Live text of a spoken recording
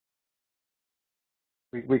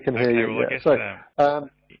We can hear Okay, you. well, I Yeah. guess So,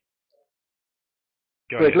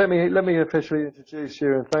 go Greg, ahead. let me officially introduce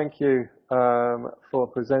you and thank you for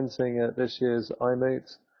presenting at this year's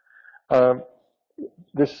iMoot. Um,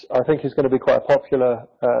 this, I think, is going to be quite a popular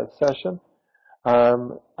session.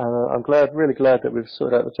 And I'm really glad that we've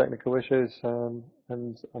sorted out the technical issues, and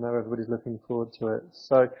I know everybody's looking forward to it.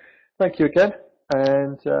 So, thank you again.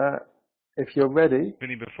 And if you're ready,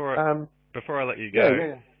 Vinny, um, before I let you yeah, go, yeah,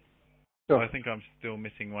 yeah. Sure. I think I'm still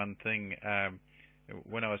missing one thing.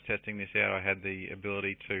 When I was testing this out, I had the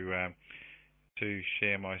ability to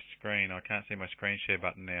share my screen. I can't see my screen share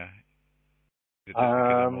button now. Is it just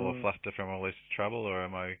because I'm all Um, afluster from all this trouble, or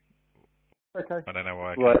am I? okay. I don't know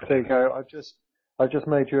why I Right, can't there see you that. go. I just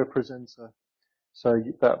made you a presenter, so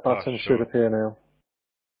that Oh, button should sure. appear now.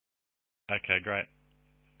 Okay, great.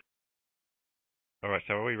 All right,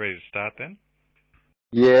 so are we ready to start then?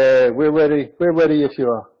 Yeah, we're ready. We're ready if you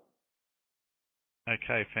are.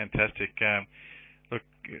 Okay, fantastic. Look,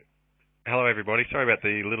 hello everybody. Sorry about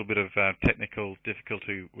the little bit of technical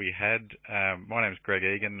difficulty we had. My name is Greg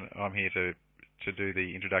Egan. I'm here to do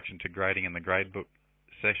the introduction to grading and the gradebook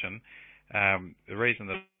session. The reason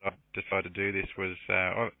that I decided to do this was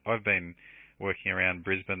I've been working around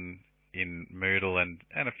Brisbane in Moodle and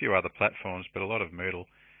a few other platforms, but a lot of Moodle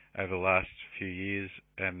over the last few years,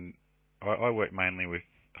 and I work mainly with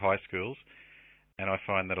high schools. And I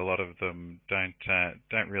find that a lot of them don't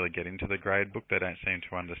really get into the gradebook. They don't seem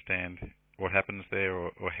to understand what happens there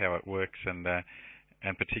or how it works, and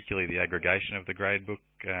particularly the aggregation of the gradebook.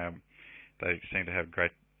 They seem to have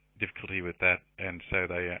great difficulty with that, and so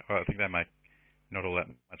I think they make not all that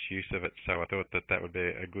much use of it. So I thought that would be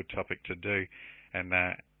a good topic to do, and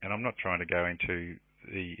I'm not trying to go into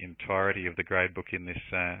the entirety of the gradebook in this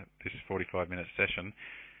 45-minute session.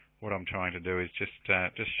 What I'm trying to do is just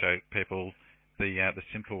show people the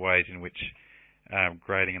simple ways in which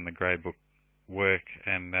grading and the gradebook work,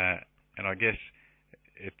 and I guess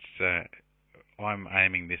it's I'm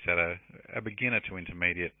aiming this at a beginner to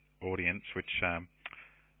intermediate audience, which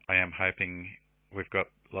I am hoping we've got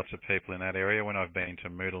lots of people in that area. When I've been to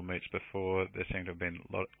Moodle Moots before, there seem to have been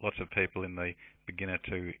lots of people in the beginner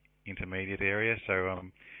to intermediate area, so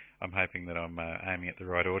I'm hoping that I'm aiming at the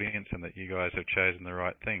right audience and that you guys have chosen the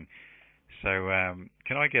right thing. So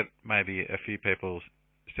can I get maybe a few people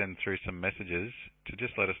send through some messages to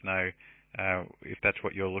just let us know if that's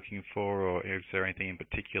what you're looking for, or is there anything in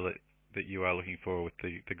particular that you are looking for with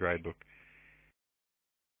the gradebook?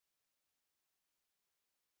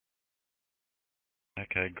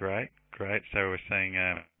 Okay, great. So we're saying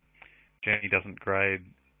Jenny doesn't grade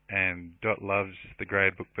and Dot loves the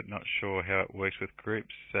gradebook but not sure how it works with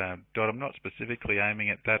groups. Dot, I'm not specifically aiming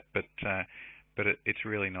at that, but it's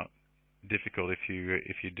really not difficult if you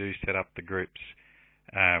do set up the groups.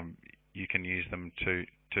 You can use them to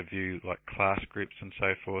view like class groups and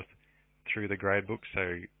so forth through the gradebook.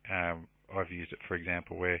 So I've used it, for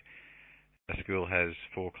example, where a school has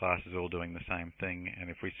 4 classes all doing the same thing, and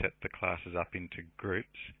if we set the classes up into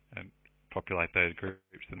groups and populate those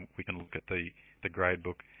groups, then we can look at the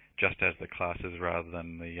gradebook just as the classes rather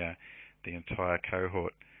than the entire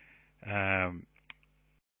cohort.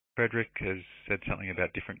 Frederick has said something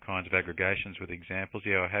about different kinds of aggregations with examples.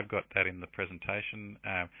 Yeah, I have got that in the presentation.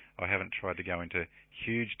 I haven't tried to go into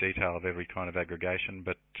huge detail of every kind of aggregation,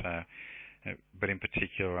 but in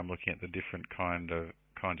particular, I'm looking at the different kinds of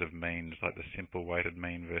means, like the simple weighted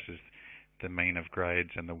mean versus the mean of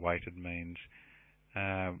grades and the weighted means.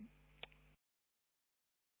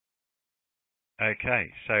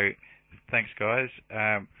 Okay, so thanks, guys.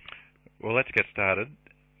 Well, let's get started.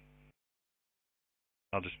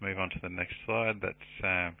 I'll just move on to the next slide.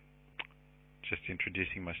 That's just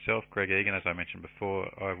introducing myself, Greg Egan. As I mentioned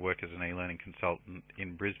before, I work as an e-learning consultant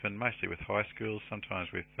in Brisbane, mostly with high schools,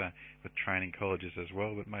 sometimes with training colleges as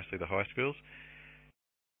well, but mostly the high schools.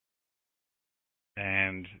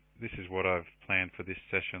 And this is what I've planned for this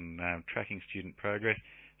session, tracking student progress.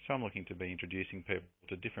 So I'm looking to be introducing people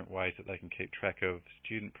to different ways that they can keep track of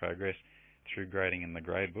student progress through grading in the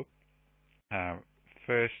gradebook.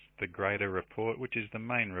 First, the grader report, which is the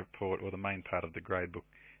main report or the main part of the gradebook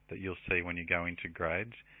that you'll see when you go into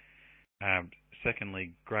grades.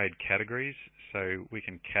 Secondly, grade categories. So we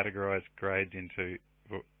can categorize grades into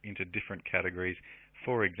different categories.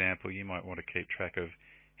 For example, you might want to keep track of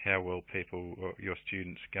how well people or your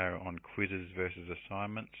students go on quizzes versus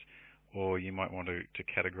assignments, or you might want to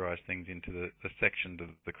categorize things into the sections of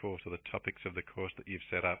the course or the topics of the course that you've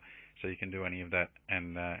set up, so you can do any of that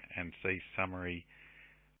and see summary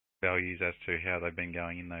values as to how they've been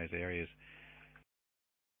going in those areas.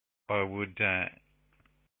 I'd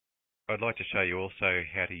like to show you also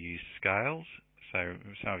how to use scales. So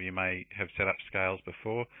some of you may have set up scales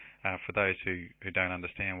before. For those who don't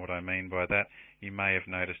understand what I mean by that, you may have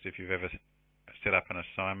noticed if you've ever set up an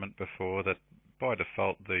assignment before that by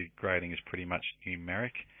default the grading is pretty much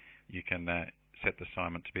numeric. You can set the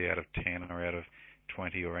assignment to be out of 10 or out of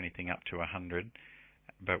 20 or anything up to 100.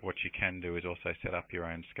 But what you can do is also set up your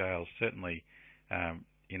own scales. Certainly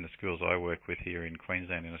in the schools I work with here in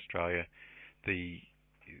Queensland in Australia, the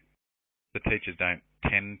teachers don't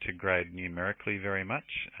tend to grade numerically very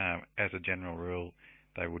much. As a general rule,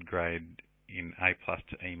 they would grade in A+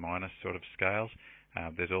 to E- sort of scales.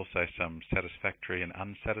 There's also some satisfactory and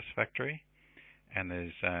unsatisfactory, and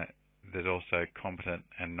there's also competent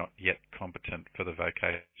and not yet competent for the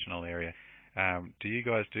vocational area. Do you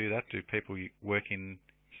guys do that? Do people work in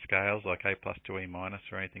scales like A+ to E-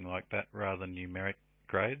 or anything like that rather than numeric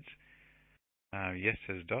grades? Yes,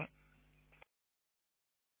 says Dot.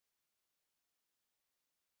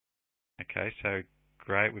 Okay, so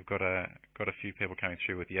great. We've got a few people coming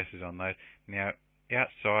through with yeses on those. Now,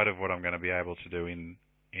 outside of what I'm going to be able to do in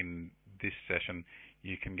this session,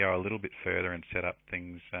 you can go a little bit further and set up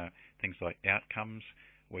things like outcomes,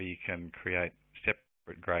 where you can create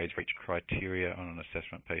separate grades for each criteria on an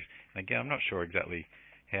assessment piece. And again, I'm not sure exactly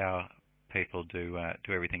how people do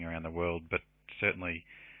everything around the world, but certainly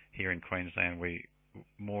here in Queensland, we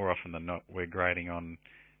more often than not we're grading on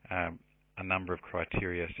a number of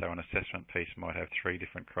criteria. So an assessment piece might have 3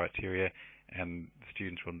 different criteria, and the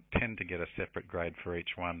students will tend to get a separate grade for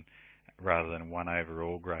each one rather than one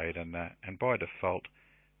overall grade. And by default,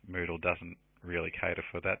 Moodle doesn't really cater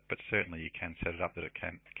for that, but certainly you can set it up that it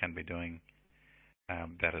can be doing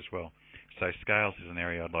that as well. So scales is an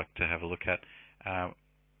area I'd like to have a look at.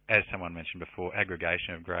 As someone mentioned before,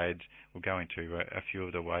 aggregation of grades. We'll go into a few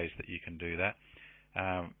of the ways that you can do that.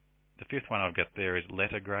 The fifth one I've got there is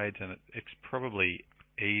letter grades, and it's probably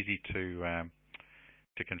easy to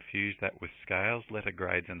confuse that with scales. Letter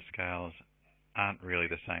grades and scales aren't really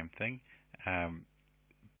the same thing.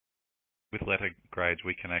 With letter grades,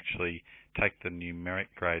 we can actually take the numeric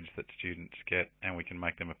grades that students get and we can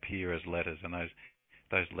make them appear as letters, and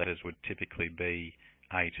those letters would typically be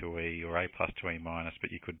A to E or A+ to E-,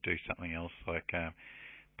 but you could do something else like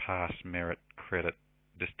pass, merit, credit,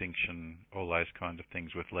 distinction, all those kinds of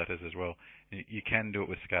things with letters as well. You can do it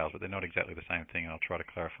with scales, but they're not exactly the same thing. I'll try to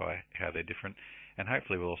clarify how they're different, and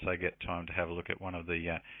hopefully we'll also get time to have a look at one of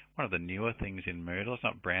the newer things in Moodle. It's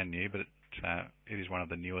not brand new, but it is one of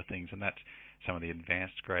the newer things, and that's some of the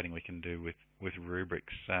advanced grading we can do with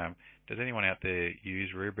rubrics. Does anyone out there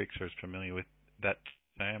use rubrics or is familiar with that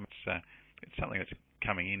term? It's something that's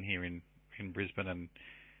coming in here in Brisbane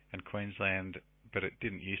and Queensland, but it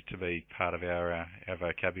didn't used to be part of our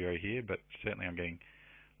vocabulary here. But certainly I'm getting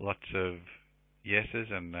lots of yeses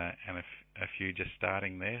and a few just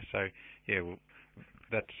starting there. So yeah, well,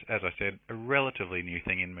 that's, as I said, a relatively new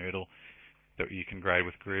thing in Moodle that you can grade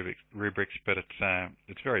with rubrics, but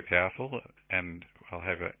it's very powerful, and I'll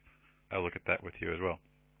have a look at that with you as well.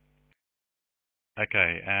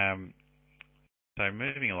 Okay, so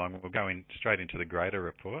moving along, we'll go straight into the grader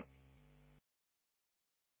report.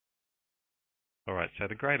 All right, so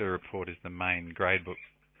the grader report is the main gradebook.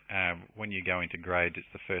 When you go into grades, it's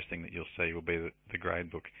the first thing that you'll see will be the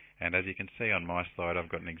gradebook. And as you can see on my slide, I've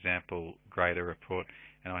got an example grader report,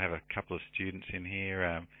 and I have a couple of students in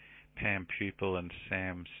here, Pam pupil and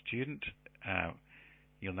Sam student.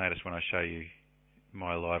 You'll notice when I show you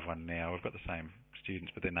my live one now, I've got the same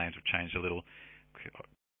students, but their names have changed a little,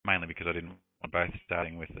 mainly because I didn't want both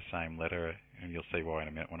starting with the same letter, and you'll see why in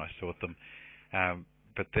a minute when I sort them.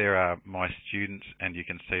 But there are my students, and you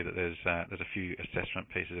can see that there's a few assessment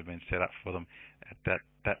pieces have been set up for them. At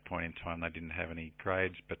that point in time, they didn't have any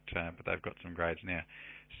grades, but they've got some grades now.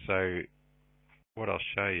 So what I'll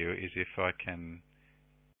show you is if I can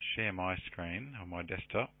share my screen on my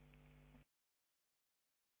desktop,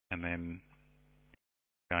 and then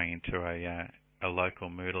going into a local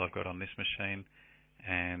Moodle I've got on this machine,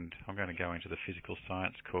 and I'm going to go into the physical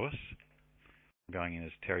science course. I'm going in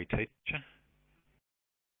as Terry Teacher.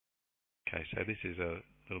 Okay, so this is a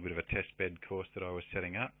little bit of a test bed course that I was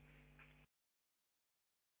setting up.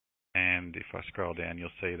 And if I scroll down, you'll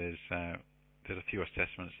see there's a few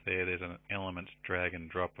assessments there. There's an elements drag and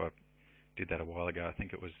drop. I did that a while ago. I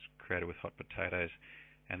think it was created with hot potatoes.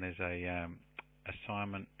 And there's a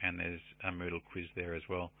assignment, and there's a Moodle quiz there as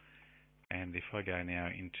well. And if I go now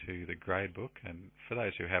into the gradebook, and for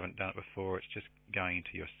those who haven't done it before, it's just going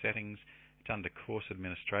into your settings. It's under course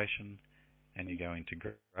administration, and you go into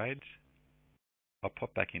grades. I'll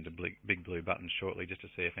pop back into big blue button shortly just to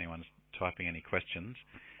see if anyone's typing any questions.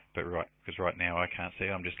 but because right now I can't see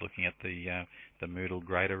it, I'm just looking at the Moodle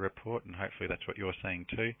grader report, and hopefully that's what you're seeing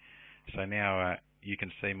too. So now you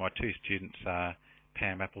can see my two students are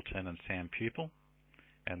Pam Appleton and Sam Pupil,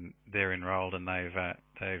 and they're enrolled, and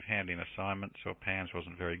they've handed in assignments, or Pam's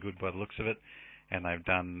wasn't very good by the looks of it, and they've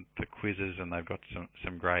done the quizzes, and they've got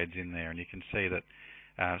some grades in there, and you can see that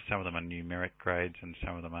some of them are numeric grades and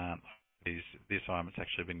some of them aren't. The assignment's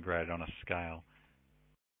actually been graded on a scale.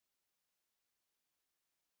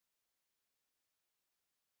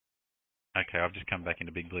 Okay, I've just come back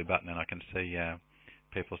into Big Blue Button, and I can see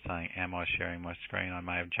people saying, am I sharing my screen? I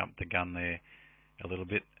may have jumped the gun there a little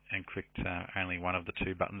bit and clicked only one of the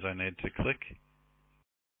two buttons I need to click.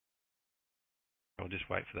 I'll just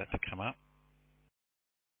wait for that to come up.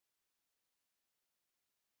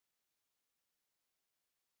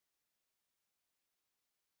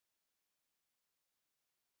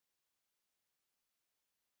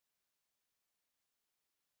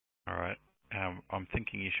 Alright, I'm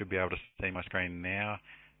thinking you should be able to see my screen now,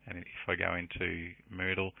 and if I go into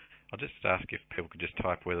Moodle, I'll just ask if people could just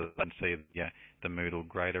type whether they can see the Moodle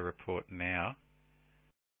grader report now.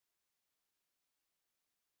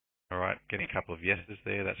 Alright, getting a couple of yeses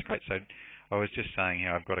there, that's great. So I was just saying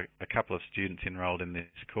how I've got a couple of students enrolled in this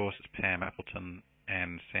course. It's Pam Appleton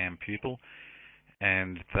and Sam Pupil,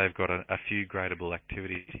 and they've got a few gradable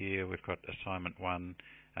activities here. We've got assignment 1,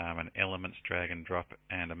 an elements drag and drop,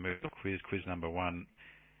 and a Moodle quiz number 1,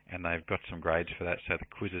 and they've got some grades for that. So the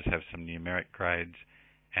quizzes have some numeric grades,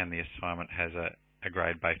 and the assignment has a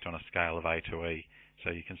grade based on a scale of A to E.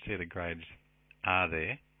 So you can see the grades are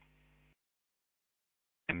there.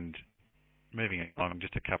 And moving along,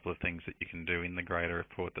 just a couple of things that you can do in the grader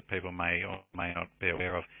report that people may or may not be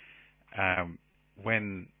aware of.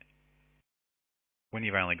 When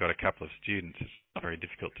you've only got a couple of students, it's not very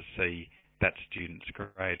difficult to see that student's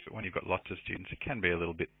grade, but when you've got lots of students, it can be a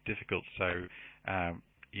little bit difficult. So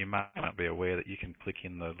you might not be aware that you can click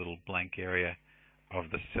in the little blank area of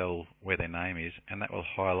the cell where their name is, and that will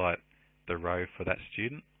highlight the row for that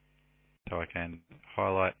student. So I can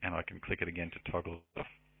highlight, and I can click it again to toggle it off.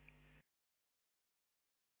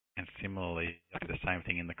 And similarly, I do the same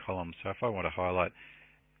thing in the column. So if I want to highlight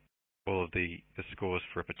all of the scores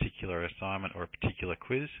for a particular assignment or a particular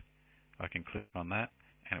quiz, I can click on that,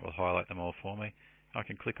 and it will highlight them all for me. I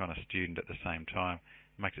can click on a student at the same time.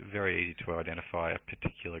 It makes it very easy to identify a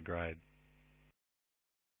particular grade.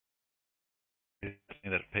 Is this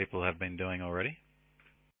something that people have been doing already?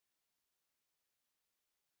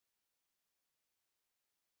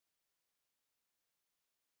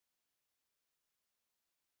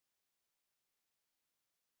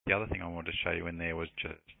 The other thing I wanted to show you in there was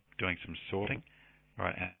just doing some sorting.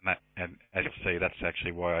 Right, and as you'll see, that's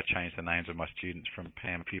actually why I changed the names of my students from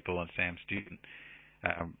Pam Pupil and Sam Student.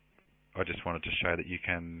 I just wanted to show that you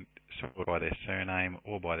can sort by their surname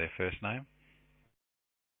or by their first name.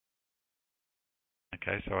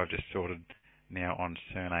 Okay, so I've just sorted now on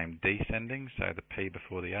surname descending, so the P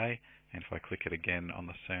before the A, and if I click it again on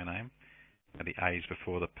the surname, the A's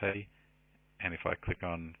before the P, and if I click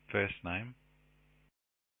on first name,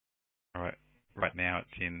 alright, right now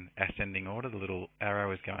it's in ascending order, the little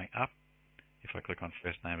arrow is going up. If I click on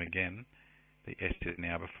first name again, the S is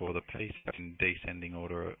now before the P, so it's in descending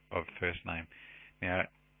order of first name. Now,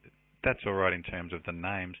 that's alright in terms of the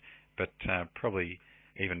names, but probably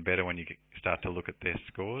even better when you start to look at their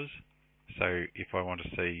scores. So if I want to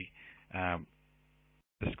see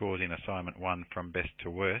the scores in assignment 1 from best to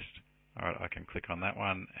worst, alright, I can click on that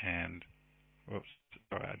one, and whoops,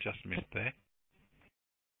 sorry, I just missed there.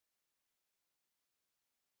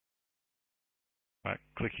 Right,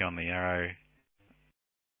 clicking on the arrow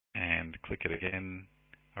and click it again.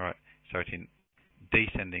 Alright, so it's in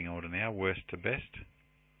descending order now, worst to best.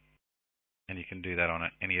 And you can do that on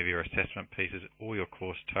any of your assessment pieces or your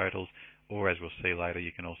course totals, or as we'll see later,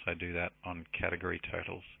 you can also do that on category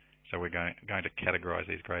totals. So we're going to categorize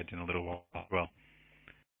these grades in a little while as well.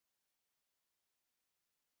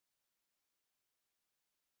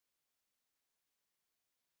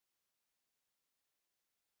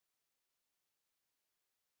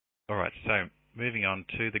 Alright, so moving on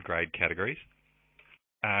to the grade categories.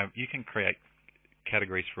 You can create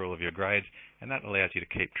categories for all of your grades, and that allows you to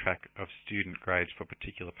keep track of student grades for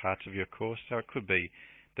particular parts of your course. So it could be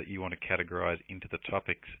that you want to categorize into the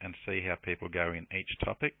topics and see how people go in each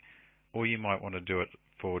topic, or you might want to do it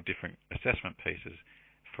for different assessment pieces.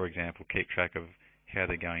 For example, keep track of how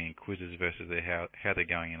they're going in quizzes versus how they're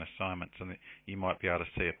going in assignments, and you might be able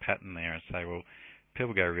to see a pattern there and say, well,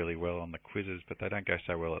 people go really well on the quizzes, but they don't go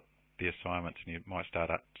so well at the assignments, and you might start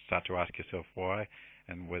to ask yourself why,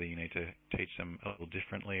 and whether you need to teach them a little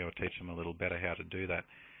differently or teach them a little better how to do that.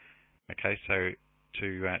 Okay, so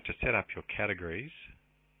to set up your categories,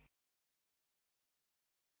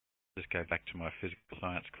 just go back to my physical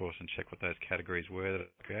science course and check what those categories were that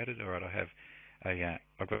I created. All right,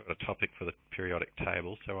 I've got a topic for the periodic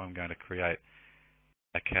table, so I'm going to create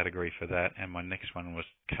a category for that, and my next one was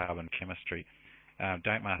carbon chemistry.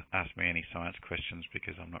 Don't ask me any science questions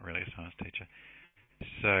because I'm not really a science teacher.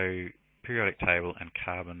 So periodic table and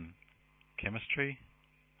carbon chemistry.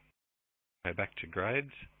 Go back to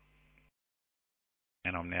grades,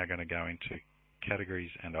 and I'm now going to go into categories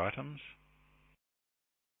and items,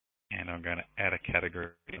 and I'm going to add a category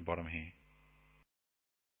at the bottom here.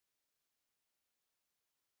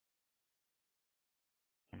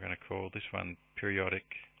 I'm going to call this one periodic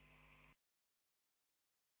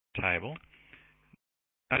table.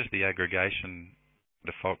 Notice the aggregation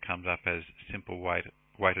default comes up as simple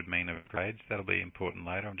weighted mean of grades. That'll be important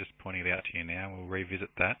later. I'm just pointing it out to you now. We'll revisit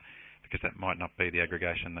that because that might not be the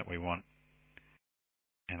aggregation that we want.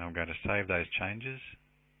 And I'm going to save those changes.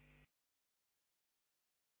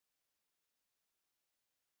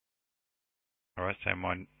 Alright, so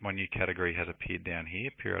my new category has appeared down here,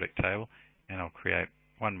 periodic table, and I'll create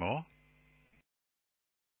one more.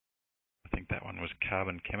 I think that one was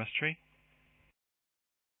carbon chemistry.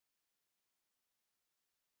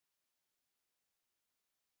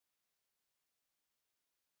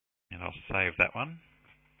 And I'll save that one.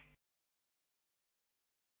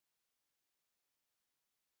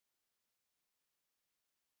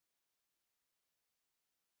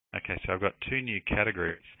 Okay, so I've got two new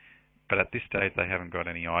categories, but at this stage they haven't got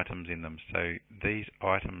any items in them. So these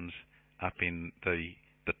items up in the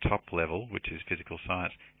top level, which is physical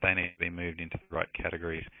science, they need to be moved into the right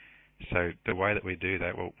categories. So the way that we do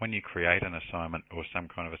that, well, when you create an assignment or some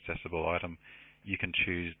kind of accessible item, you can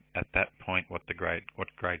choose at that point what grade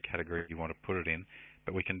category you want to put it in,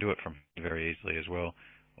 but we can do it from here very easily as well.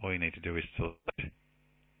 All you need to do is select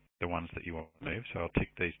the ones that you want to move. So I'll tick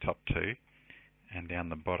these top two, and down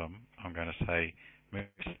the bottom I'm going to say move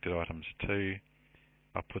selected items to,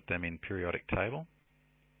 I'll put them in periodic table.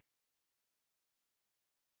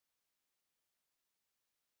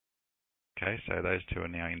 Okay, so those two are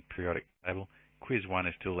now in periodic table. Quiz 1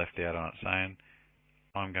 is still left out on its own.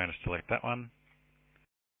 I'm going to select that one,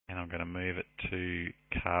 and I'm going to move it to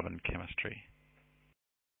carbon chemistry.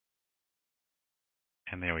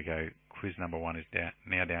 And there we go. Quiz number 1 is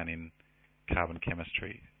now down in carbon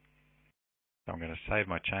chemistry. So I'm going to save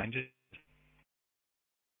my changes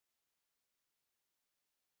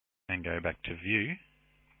and go back to view.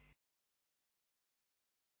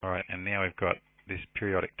 Alright, and now we've got this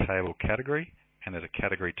periodic table category, and there's a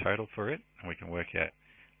category total for it, and we can work out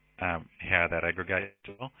how that aggregates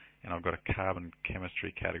as well. And I've got a carbon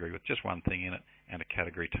chemistry category with just one thing in it and a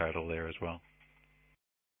category total there as well.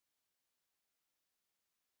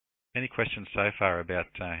 Any questions so far about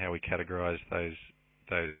how we categorise those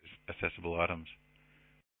accessible items?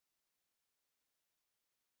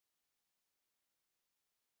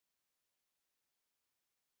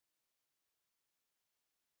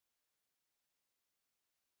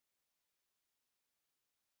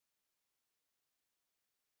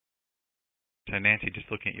 So Nancy, just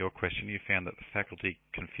looking at your question, you found that the faculty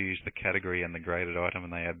confused the category and the graded item,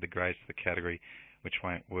 and they add the grades to the category, which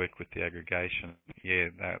won't work with the aggregation. Yeah,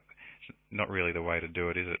 that's not really the way to do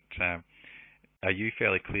it, is it? Are you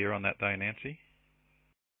fairly clear on that though, Nancy?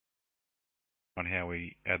 On how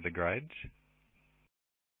we add the grades?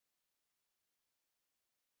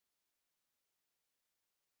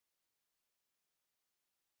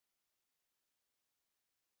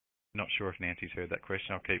 Not sure if Nancy's heard that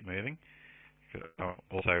question. I'll keep moving.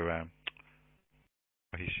 Also,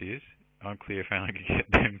 here she is. I'm clear if I only can get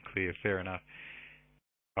them clear. Fair enough.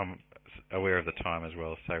 I'm aware of the time as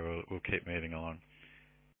well, so we'll keep moving along.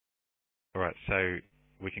 All right, so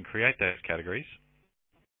we can create those categories,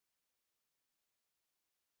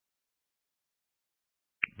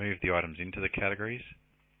 move the items into the categories,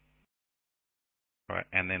 all right,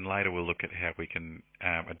 and then later we'll look at how we can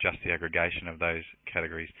adjust the aggregation of those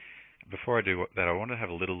categories. Before I do that, I want to have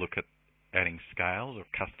a little look at adding scales or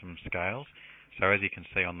custom scales. So as you can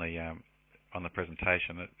see on the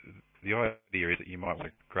presentation, the idea is that you might want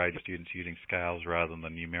to grade students using scales rather than the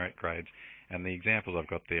numeric grades. And the examples I've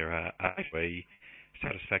got there are A, B,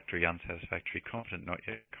 satisfactory, unsatisfactory, competent, not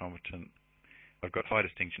yet competent. I've got high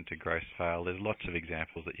distinction to gross fail. There's lots of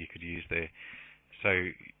examples that you could use there.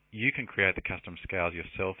 So you can create the custom scales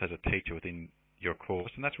yourself as a teacher within your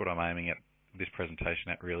course, and that's what I'm aiming at this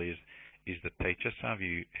presentation at really is the teacher. Some of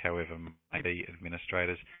you, however, may be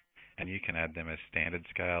administrators, and you can add them as standard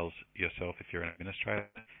scales yourself if you're an administrator.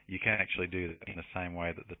 You can actually do that in the same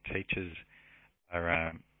way that the teachers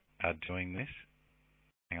are are doing this.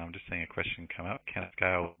 Hang on, I'm just seeing a question come up. Can a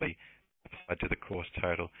scale be applied to the course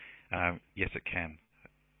total? Yes, it can.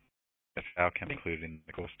 A scale can be included in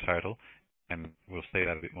the course total, and we'll see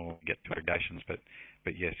that a bit more when we get to aggregations. But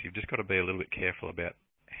yes, you've just got to be a little bit careful about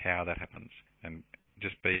how that happens, and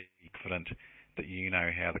just be confident that you know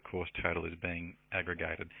how the course total is being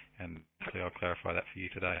aggregated, and hopefully I'll clarify that for you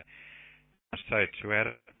today. So to add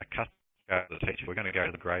a custom scale to the teacher, we're going to go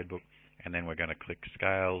to the gradebook, and then we're going to click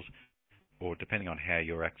Scales, or depending on how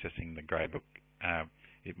you're accessing the gradebook,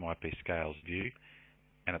 it might be Scales View,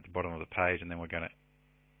 and at the bottom of the page, and then we're going to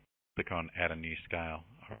click on Add a New Scale.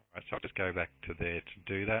 All right, so I'll just go back to there to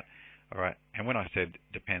do that. All right, and when I said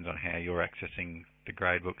depends on how you're accessing the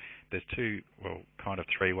gradebook, there's kind of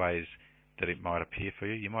three ways that it might appear for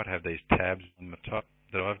you. You might have these tabs on the top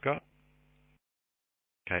that I've got,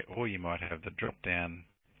 okay, or you might have the drop-down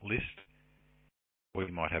list, or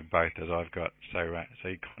you might have both, as I've got. So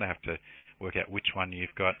you kind of have to work out which one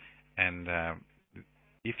you've got, and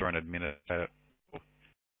if you're an administrator,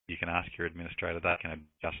 you can ask your administrator. They can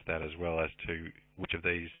adjust that as well as to which of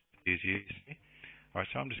these is used. All right,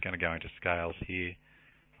 so I'm just going to go into Scales here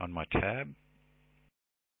on my tab,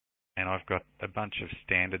 and I've got a bunch of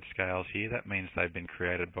standard scales here. That means they've been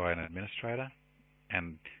created by an administrator,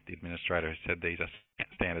 and the administrator has said these are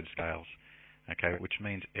standard scales, okay, which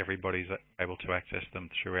means everybody's able to access them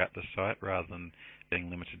throughout the site rather than being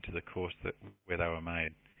limited to the course where they were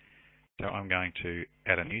made. So I'm going to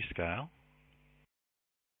add a new scale,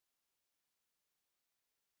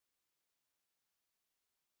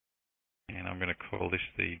 and I'm going to call this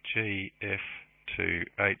the GF to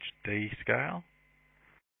HD scale,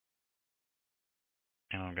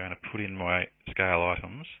 and I'm going to put in my scale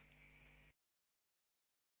items.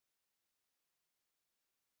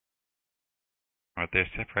 Right, they're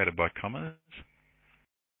separated by commas.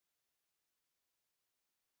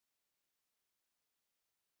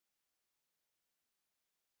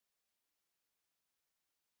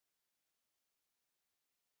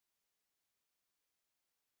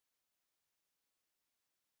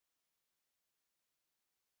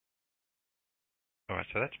 All right,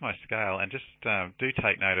 so that's my scale, and just do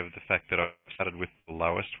take note of the fact that I started with the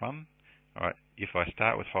lowest one. All right, if I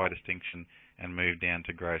start with high distinction and move down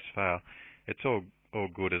to gross fail, it's all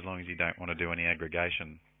good as long as you don't want to do any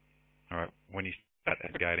aggregation. All right, when you start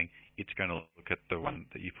aggregating, it's going to look at the one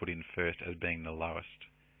that you put in first as being the lowest.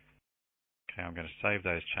 Okay, I'm going to save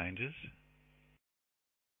those changes.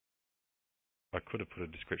 I could have put a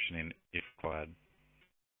description in if required.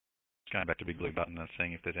 Going back to Big Blue Button and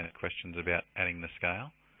seeing if there's any questions about adding the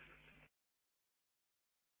scale.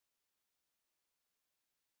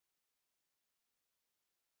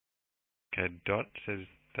 Okay, Dot says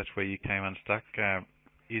that's where you came unstuck.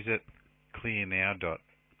 Is it clear now, Dot?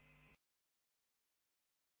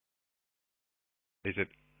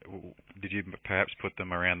 Did you perhaps put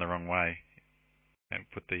them around the wrong way and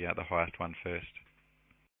put the highest one first?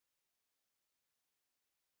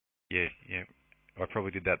 Yeah. I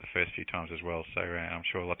probably did that the first few times as well, so I'm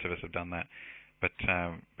sure lots of us have done that. But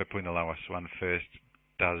putting the lowest one first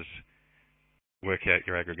does work out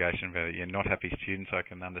your aggregation value. You're not happy students, I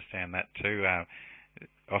can understand that too.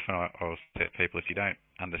 Often I'll say to people, if you don't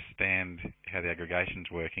understand how the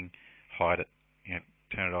aggregation's working, hide it.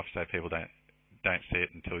 Turn it off so people don't see it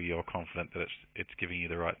until you're confident that it's giving you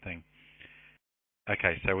the right thing.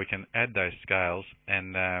 Okay, so we can add those scales,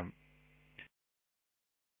 and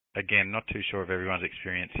again, not too sure of everyone's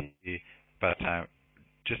experience here, but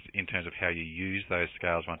just in terms of how you use those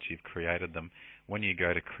scales once you've created them, when you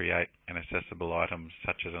go to create an accessible item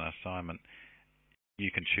such as an assignment,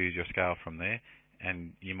 you can choose your scale from there,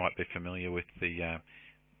 and you might be familiar with the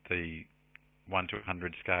 1 to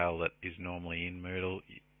 100 scale that is normally in Moodle.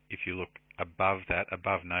 If you look above that,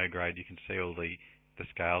 above no grade, you can see all the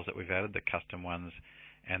scales that we've added, the custom ones,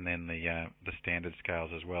 and then the standard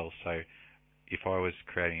scales as well. So if I was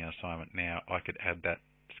creating an assignment now, I could add that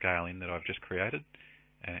scale in that I've just created,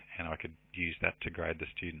 and I could use that to grade the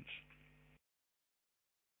students.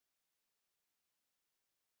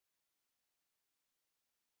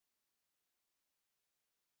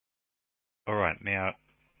 All right, now,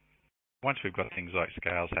 once we've got things like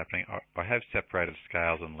scales happening, I have separated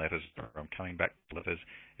scales and letters. I'm coming back to letters.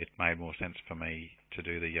 It made more sense for me to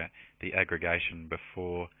do the aggregation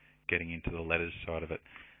before getting into the letters side of it.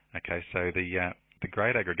 Okay, so the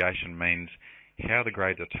grade aggregation means how the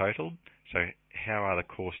grades are totaled. So how are the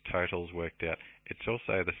course totals worked out? It's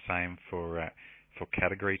also the same for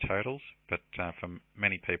category totals, but for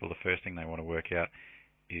many people, the first thing they want to work out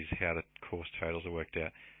is how the course totals are worked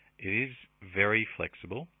out. It is very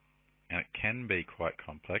flexible, and it can be quite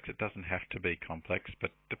complex. It doesn't have to be complex,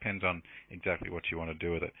 but depends on exactly what you want to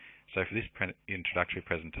do with it. So for this introductory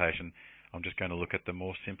presentation, I'm just going to look at the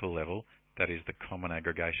more simple level, that is the common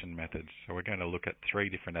aggregation methods. So we're going to look at 3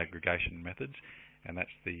 different aggregation methods, and that's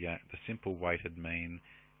the simple weighted mean,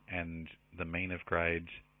 and the mean of grades,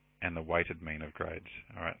 and the weighted mean of grades.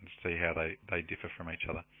 All right, and see how they differ from each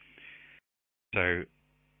other. So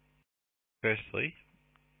firstly,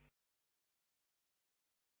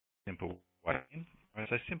 simple weighted mean. Right,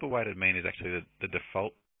 so simple weighted mean is actually the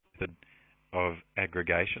default method of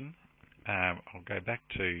aggregation. I'll go back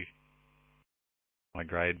to my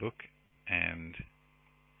gradebook and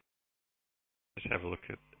just have a look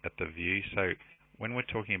at the view. So when we're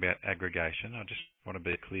talking about aggregation, I just want to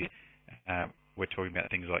be clear, we're talking about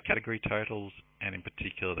things like category totals and in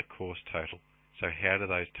particular the course total. So how do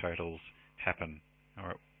those totals happen? All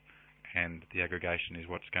right. And the aggregation is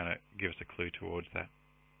what's going to give us a clue towards that.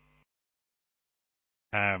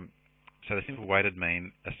 So the simple weighted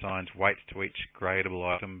mean assigns weights to each gradable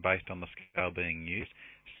item based on the scale being used.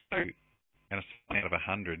 So an assignment out of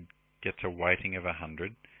 100 gets a weighting of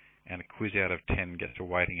 100, and a quiz out of 10 gets a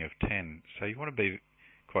weighting of 10. So you want to be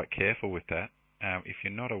quite careful with that. If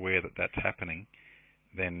you're not aware that that's happening,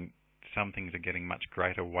 then some things are getting much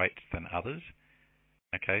greater weights than others.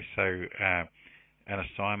 Okay, so an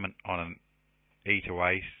assignment on an E to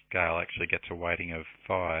A scale actually gets a weighting of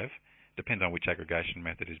 5. Depends on which aggregation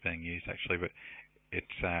method is being used actually, but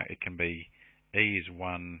it can be E is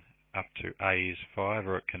 1 up to A is 5,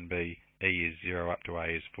 or it can be E is 0 up to A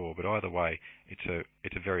is 4. But either way, it's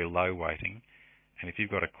a very low weighting. And if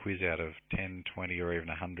you've got a quiz out of 10, 20, or even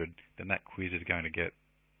 100, then that quiz is going to get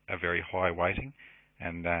a very high weighting,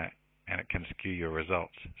 and it can skew your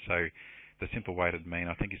results. So the simple weighted mean,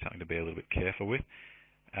 I think, is something to be a little bit careful with.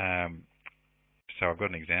 So I've got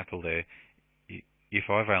an example there. If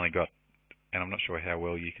I've only got, and I'm not sure how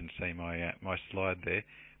well you can see my slide there,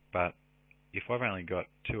 but if I've only got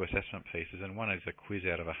 2 assessment pieces, and one is a quiz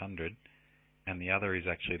out of 100, and the other is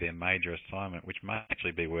actually their major assignment, which may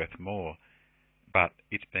actually be worth more, but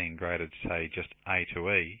it's being graded, say, just A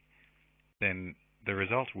to E, then the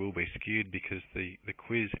results will be skewed because the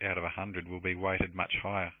quiz out of 100 will be weighted much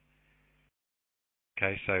higher.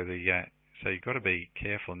 Okay, so so you've got to be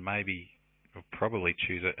careful and maybe or probably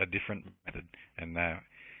choose a different method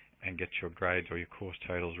and get your grades or your course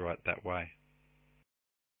totals right that way.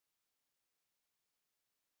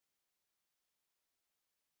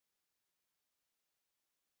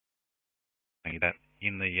 That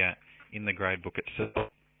in the gradebook itself.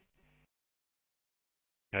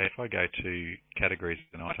 Okay, if I go to categories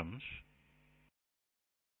and items,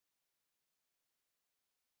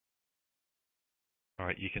 all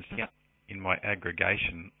right, you can see in my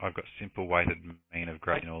aggregation I've got simple weighted mean of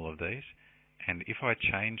grade in all of these, and if I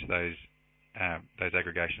change those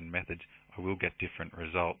aggregation methods, I will get different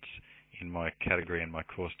results in my category and my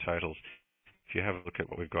course totals. If you have a look at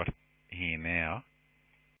what we've got here now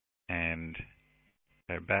and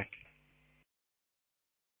go back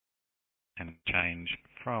and change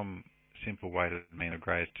from simple weighted mean of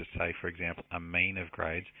grades to, say, for example, a mean of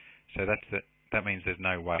grades. So that means there's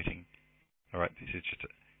no weighting. All right, this is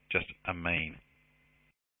just a mean.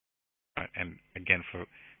 Right, and again, for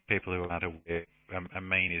people who aren't aware, a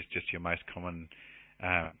mean is just your most common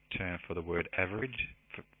term for the word average.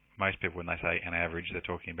 For most people, when they say an average, they're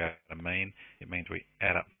talking about a mean. It means we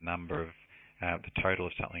add up the number of the total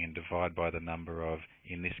of something and divide by the number of,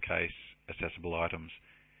 in this case, accessible items.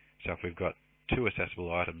 So if we've got 2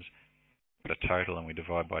 accessible items, we put a total and we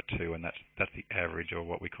divide by 2, and that's the average, or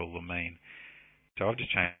what we call the mean. So I've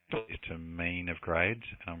just changed this to mean of grades,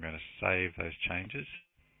 and I'm going to save those changes.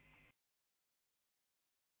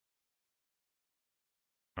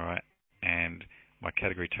 All right, and my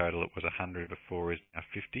category total, it was 100 before, is now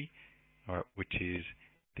 50, all right, which is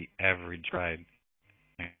the average grade.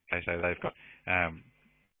 Okay, so they've got,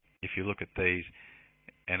 if you look at these,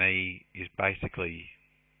 an E is basically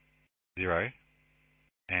 0,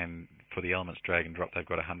 and for the elements drag and drop, they've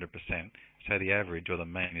got 100%. So the average, or the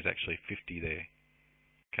mean, is actually 50 there.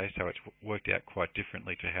 Okay, so it's worked out quite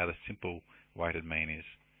differently to how the simple weighted mean is.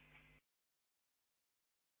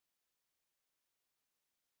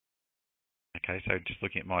 Okay, so just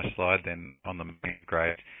looking at my slide then on the mean of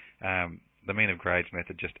grades, the mean of grades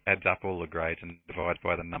method just adds up all the grades and divides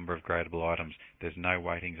by the number of gradable items. There's no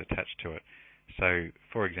weightings attached to it. So,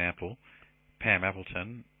 for example, Pam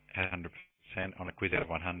Appleton had 100% on a quiz out of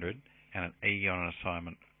 100 and an E on an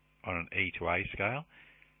assignment on an E to A scale.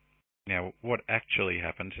 Now, what actually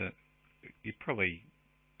happens, you probably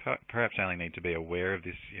perhaps only need to be aware of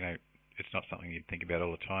this. You know, it's not something you'd think about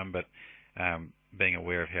all the time, but being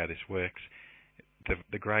aware of how this works,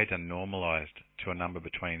 the grades are normalized to a number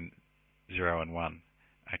between 0 and 1.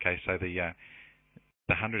 Okay, so the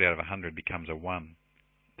 100 out of 100 becomes a 1.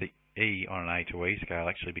 The E on an A to E scale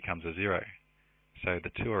actually becomes a 0. So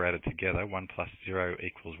the two are added together, 1 plus 0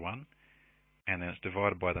 equals 1, and then it's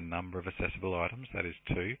divided by the number of accessible items, that is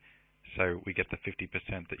 2. So we get the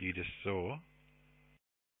 50% that you just saw.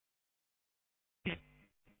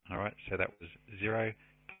 Alright, so that was 0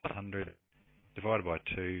 plus 100 divided by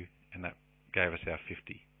 2, and that gave us our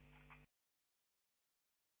 50.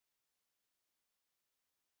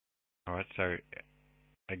 Alright, so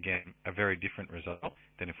again, a very different result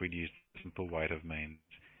than if we'd used the simple weight of means.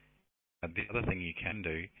 The other thing you can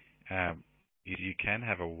do is you can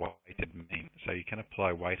have a weighted mean. So you can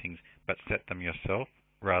apply weightings but set them yourself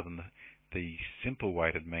rather than the simple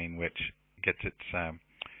weighted mean, which gets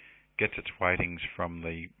its weightings from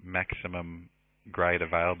the maximum grade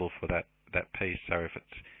available for that piece. So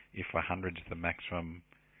if 100 is the maximum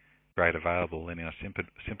grade available, then in a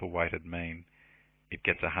simple weighted mean, it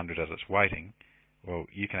gets 100 as its weighting. Well,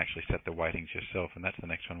 you can actually set the weightings yourself, and that's the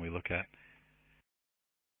next one we look at.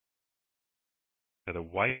 So the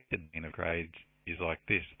weighted mean of grades is like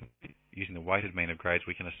this. Using the weighted mean of grades,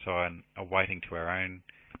 we can assign a weighting to our own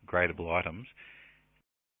gradable items.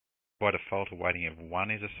 By default, a weighting of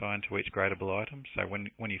 1 is assigned to each gradable item. So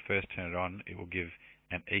when you first turn it on, it will give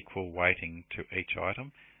an equal weighting to each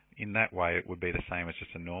item. In that way, it would be the same as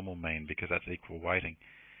just a normal mean because that's equal weighting.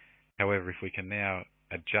 However, if we can now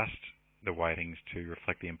adjust the weightings to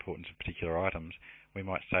reflect the importance of particular items, we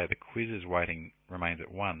might say the quiz's weighting remains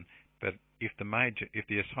at 1, but if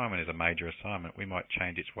the assignment is a major assignment, we might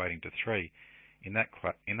change its weighting to 3. In that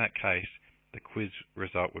case, the quiz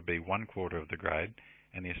result would be 1/4 of the grade,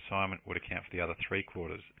 and the assignment would account for the other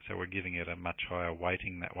 3/4. So we're giving it a much higher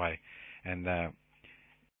weighting that way. And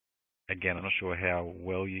again, I'm not sure how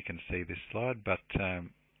well you can see this slide, but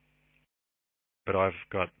I've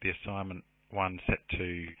got the assignment 1 set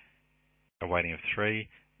to a weighting of 3,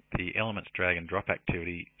 the elements drag and drop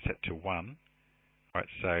activity set to 1. Right,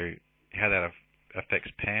 so how that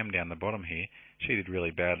affects Pam down the bottom here, she did really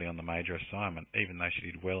badly on the major assignment. Even though she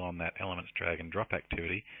did well on that elements drag and drop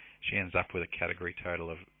activity, she ends up with a category total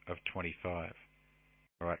of 25.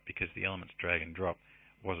 Right, because the elements drag and drop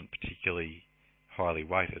wasn't particularly highly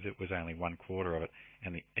weighted. It was only 1/4 of it,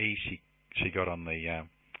 and the E she got on the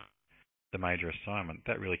major assignment,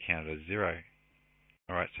 that really counted as 0.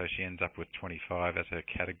 All right, so she ends up with 25 as her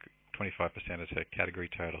 25% as her category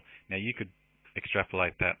total. Now you could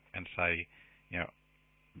extrapolate that and say,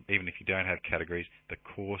 even if you don't have categories, the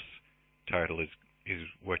course total is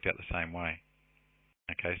worked out the same way.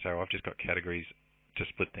 Okay, so I've just got categories to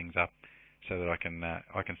split things up so that I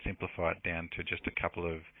can simplify it down to just a couple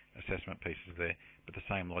of assessment pieces there. But the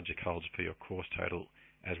same logic holds for your course total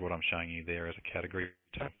as what I'm showing you there as a category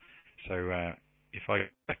total. So if I go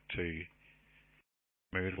back to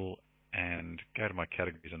Moodle and go to my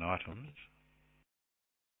categories and items,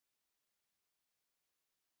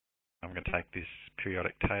 I'm going to take this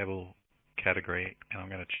periodic table category and I'm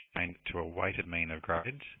going to change it to a weighted mean of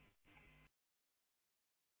grades.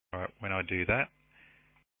 All right, when I do that,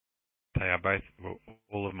 they are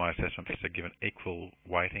all of my assessment pieces are given equal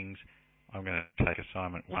weightings. I'm going to take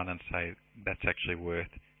assignment 1 and say that's actually worth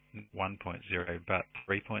 1.0 but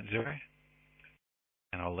 3.0,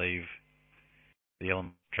 and I'll leave the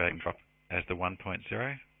element drag and drop as the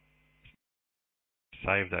 1.0.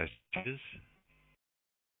 Save those changes.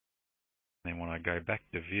 Then when I go back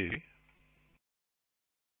to view,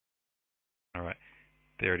 all right,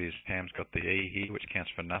 there it is. Pam's got the E here, which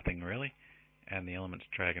counts for nothing really, and the elements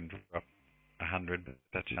drag and drop 100, but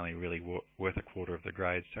that's only really worth 1/4 of the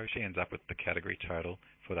grade. So she ends up with the category total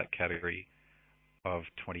for that category of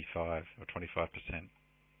 25 or 25%.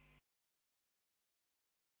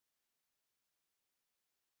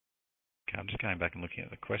 Okay, I'm just going back and looking at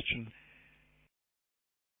the question.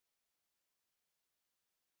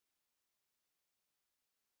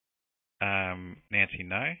 Nancy,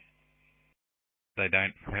 no. They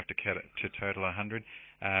don't have to total 100.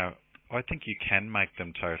 I think you can make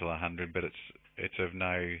them total 100, but it's of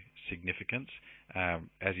no significance.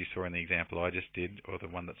 As you saw in the example I just did, or the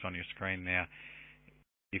one that's on your screen now,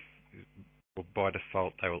 by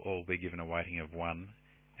default they will all be given a weighting of 1,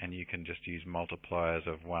 and you can just use multipliers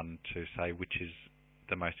of 1 to say which is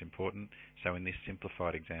the most important. So in this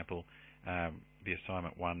simplified example, the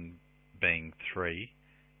assignment 1 being 3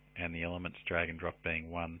 and the elements drag and drop being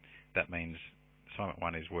 1, that means assignment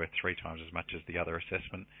 1 is worth 3 times as much as the other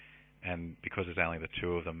assessment, and because there's only the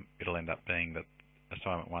 2 of them, it'll end up being that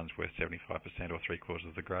assignment 1's worth 75% or 3/4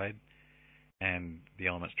 of the grade. and the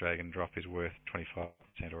elements drag and drop is worth 25%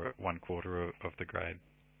 or 1/4 of the grade.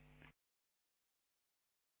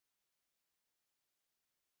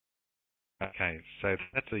 Okay, so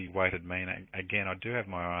that's the weighted mean. Again, I do have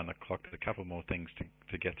my eye on the clock. There's a couple more things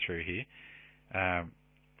to get through here.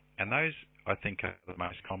 And those, I think, are the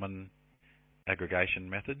most common aggregation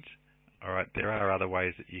methods. All right, there are other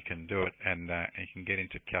ways that you can do it, and you can get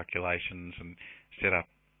into calculations and set up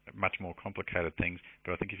much more complicated things.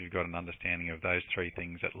 But I think if you've got an understanding of those three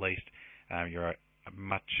things at least, you're a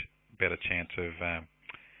much better chance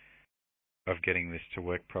of getting this to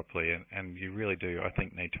work properly. And you really do, I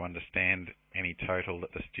think, need to understand any total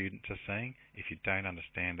that the students are seeing. If you don't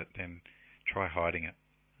understand it, then try hiding it.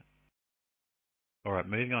 All right,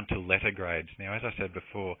 moving on to letter grades. Now, as I said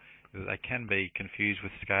before, they can be confused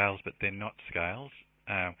with scales, but they're not scales.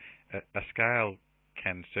 A scale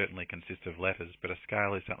can certainly consist of letters, but a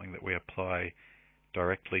scale is something that we apply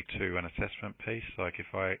directly to an assessment piece. Like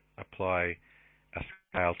if I apply a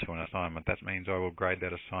scale to an assignment, that means I will grade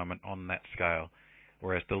that assignment on that scale,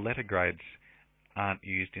 whereas the letter grades aren't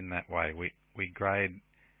used in that way. We grade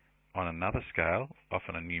on another scale,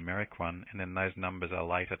 often a numeric one, and then those numbers are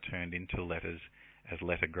later turned into letters as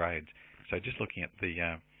letter grades. So just looking at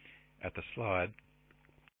the slide,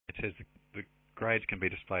 it says the grades can be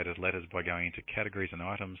displayed as letters by going into categories and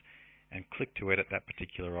items and click to edit that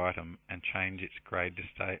particular item and change its grade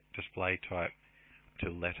display type to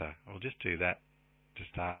letter. I'll just do that to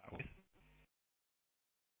start with.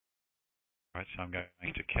 Right, so I'm going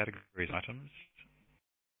into categories items.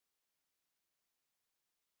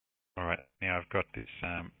 All right, now I've got this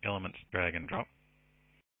elements drag and drop,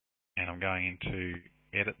 and I'm going into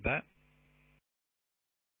edit that.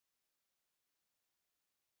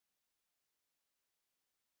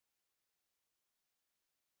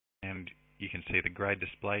 And you can see the grade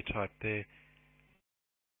display type there.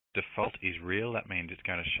 Default is real, that means it's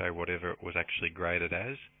going to show whatever it was actually graded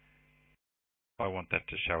as. I want that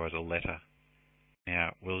to show as a letter.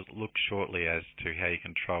 Now, we'll look shortly as to how you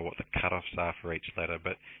control what the cutoffs are for each letter,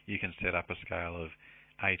 but you can set up a scale of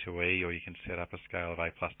A to E, or you can set up a scale of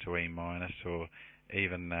A plus to E minus, or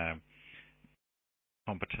even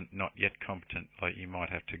competent, not yet competent, like you might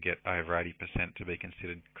have to get over 80% to be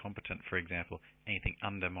considered competent, for example. Anything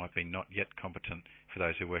under might be not yet competent for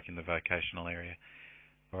those who work in the vocational area.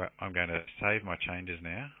 All right, I'm going to save my changes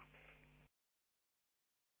now.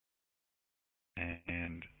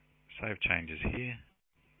 And save changes here.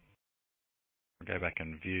 I'll go back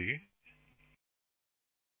and view.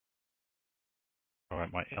 All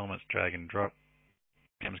right, my elements drag and drop.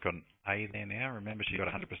 Emma's got an A there now. Remember, she got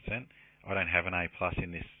 100%. I don't have an A plus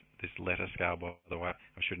in this letter scale, by the way.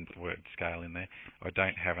 I shouldn't put the word scale in there. I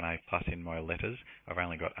don't have an A plus in my letters. I've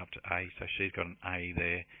only got up to A, so she's got an A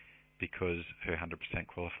there because her 100%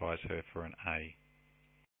 qualifies her for an A.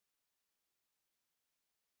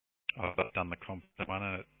 I've done the competent one,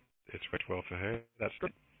 and it's worked well for her. That's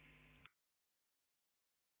good.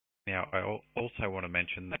 Now, I also want to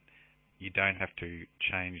mention that you don't have to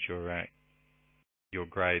change your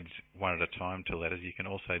grades one at a time to letters. You can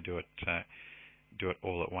also do it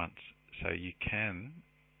all at once. So you can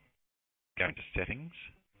go into settings,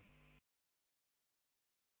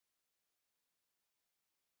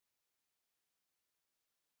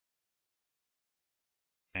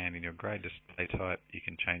 and in your grade display type, you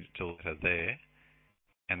can change it to letter there,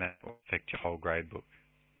 and that will affect your whole gradebook.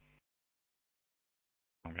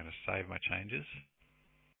 I'm going to save my changes.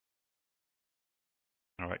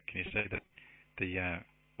 All right, can you see that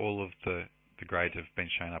all of the grades have been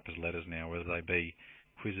shown up as letters now, whether they be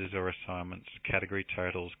quizzes or assignments, category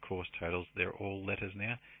totals, course totals, they're all letters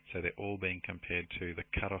now. So they're all being compared to the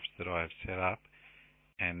cutoffs that I have set up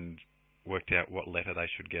and worked out what letter they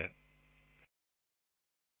should get.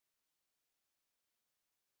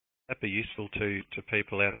 That'd be useful to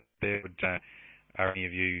people out there. Are any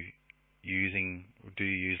of you do you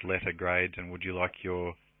use letter grades, and would you like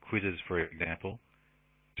your quizzes, for example,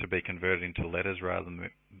 to be converted into letters rather than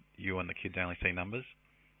you and the kids only see numbers?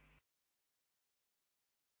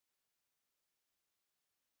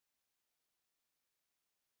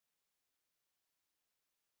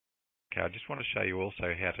 Okay, I just want to show you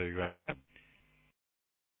also how to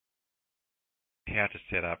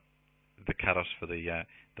set up the cutoffs for the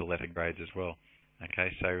letter grades as well.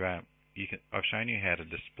 Okay, so I've shown you how to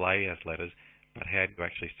display as letters, but how do you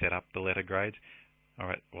actually set up the letter grades? All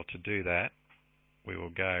right, well, to do that, we will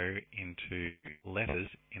go into letters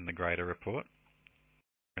in the grader report,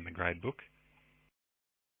 in the gradebook.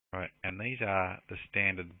 All right, and these are the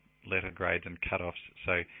standard letter grades and cutoffs.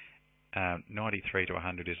 So 93 to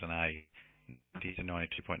 100 is an A, 90 to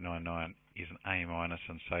 92.99 is an A minus,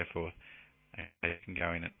 and so forth. Okay, you can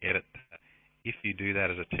go in and edit that. If you do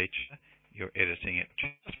that as a teacher, you're editing it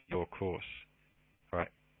just for your course. Right?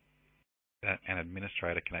 An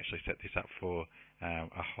administrator can actually set this up for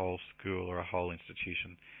a whole school or a whole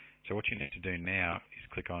institution. So what you need to do now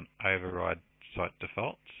is click on Override Site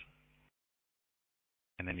Defaults,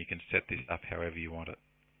 and then you can set this up however you want it.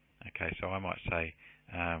 Okay, so I might say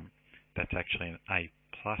that's actually an A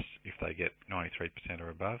plus if they get 93% or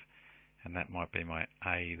above, and that might be my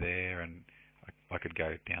A there, and I could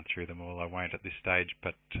go down through them all. I won't at this stage,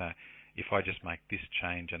 but if I just make this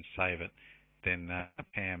change and save it, then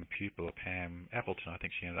Pam Pupil, or Pam Appleton, I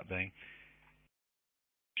think she ended up being,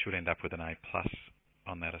 should end up with an A plus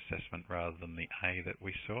on that assessment rather than the A that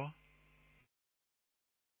we saw.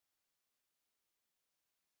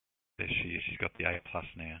 There she is. She's got the A plus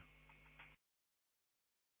now.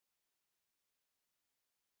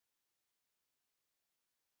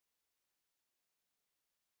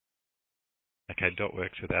 Okay, Dot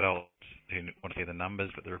works with adults who want to hear the numbers,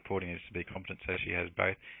 but the reporting needs to be competent, so she has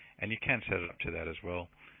both. And you can set it up to that as well.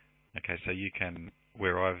 Okay, so you can,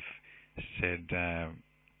 where I've said to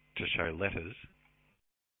show letters,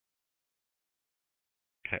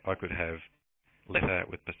 okay, I could have letter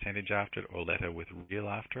with percentage after it or letter with real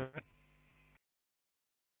after it,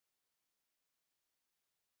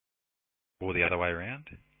 or the other way around.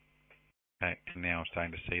 Okay, and now I'm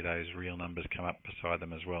starting to see those real numbers come up beside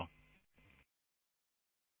them as well.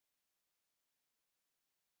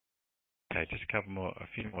 Okay, just a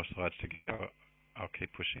few more slides to go. I'll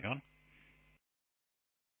keep pushing on.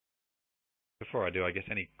 Before I do, I guess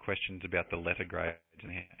any questions about the letter grades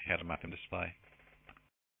and how to mark and display?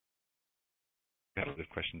 We have a bit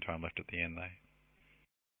of question time left at the end though.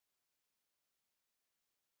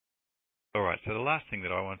 Alright, so the last thing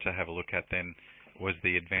that I wanted to have a look at then was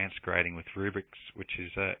the advanced grading with rubrics, which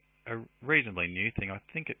is a reasonably new thing. I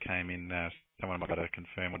think it came in, someone might have to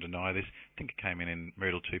confirm or deny this, I think it came in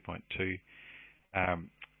Moodle 2.2.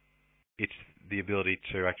 It's the ability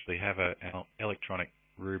to actually have an electronic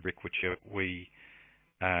rubric which we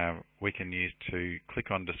can use to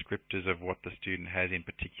click on descriptors of what the student has in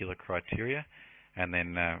particular criteria, and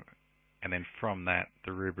then from that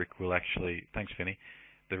the rubric will actually, thanks Vinny,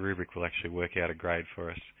 the rubric will actually work out a grade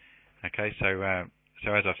for us. Okay, so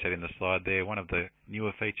as I've said in the slide there, one of the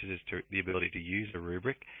newer features is the ability to use a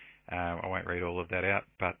rubric. I won't read all of that out,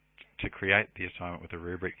 but to create the assignment with a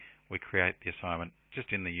rubric, we create the assignment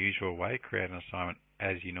just in the usual way, create an assignment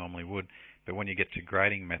as you normally would, but when you get to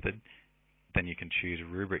grading method, then you can choose a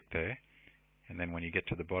rubric there, and then when you get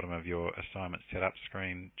to the bottom of your assignment setup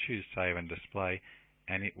screen, choose Save and Display,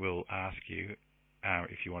 and it will ask you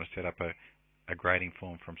if you want to set up a grading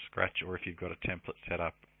form from scratch, or if you've got a template set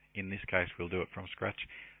up. In this case, we'll do it from scratch,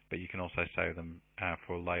 but you can also save them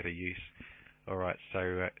for later use. Alright,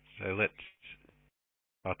 so let's...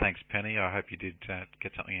 Oh, thanks Penny, I hope you did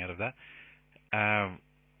get something out of that.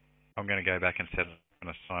 I'm going to go back and set up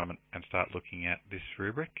an assignment and start looking at this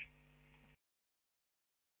rubric.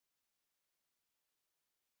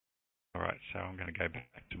 Alright, so I'm going to go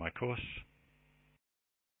back to my course,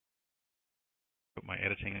 put my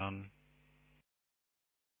editing on,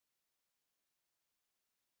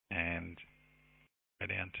 and go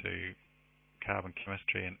down to carbon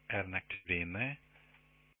chemistry and add an activity in there.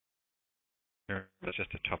 It's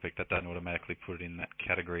just a topic that doesn't automatically put it in that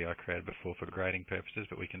category I created before for grading purposes,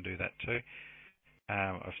 but we can do that too.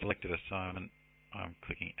 I've selected assignment. I'm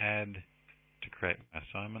clicking add to create my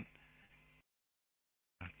assignment.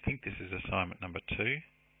 I think this is assignment number 2.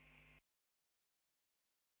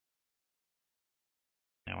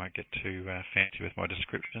 Now I won't get too fancy with my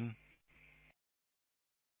description.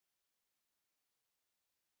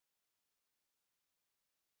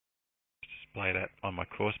 Display that on my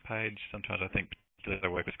course page. Sometimes I think, as I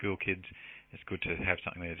work with school kids, it's good to have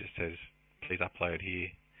something that just says, please upload here.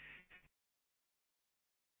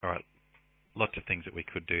 Alright, lots of things that we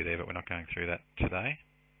could do there, but we're not going through that today.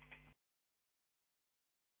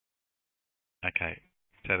 Okay,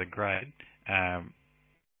 so the grade,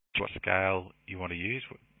 what scale you want to use,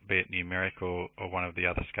 be it numeric or one of the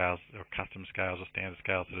other scales, or custom scales or standard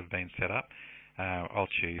scales that have been set up. I'll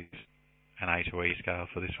choose an A to E scale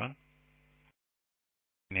for this one.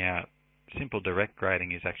 Now, simple direct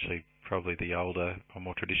grading is actually probably the older or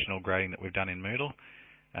more traditional grading that we've done in Moodle.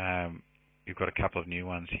 You've got a couple of new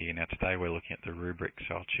ones here. Now today we're looking at the rubric,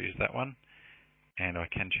 so I'll choose that one. And I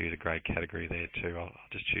can choose a grade category there too. I'll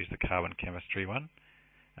just choose the carbon chemistry one.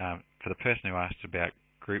 For the person who asked about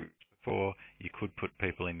groups before, you could put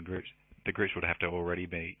people in groups. The groups would have to already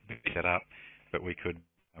be set up, but we could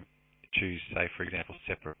choose, say, for example,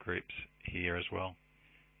 separate groups here as well.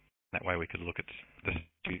 That way we could look at the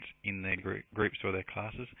students in their groups or their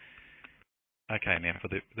classes. Okay, now for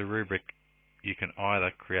the rubric, you can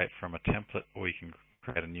either create from a template or you can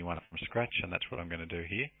create a new one from scratch, and that's what I'm going to do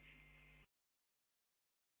here.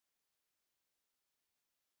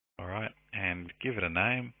 All right, and give it a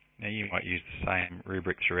name. Now you might use the same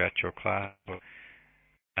rubric throughout your class or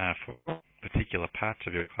for particular parts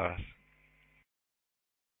of your class.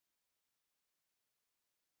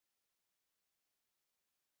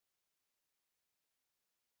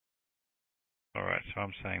 All right, so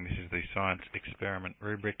I'm saying this is the science experiment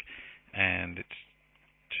rubric, and it's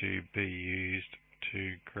to be used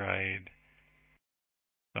to grade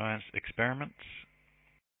science experiments.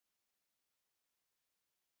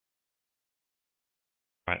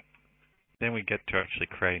 Right, then we get to actually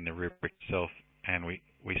creating the rubric itself, and we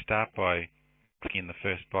start by clicking the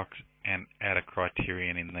first box and add a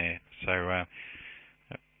criterion in there. So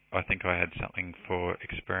I think I had something for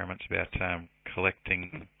experiments about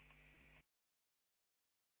collecting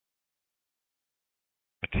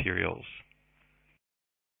materials.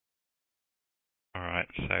 All right,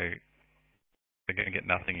 so they're going to get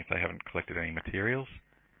nothing if they haven't collected any materials.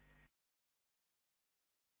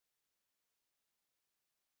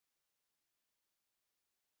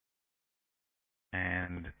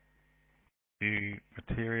 And view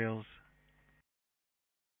materials.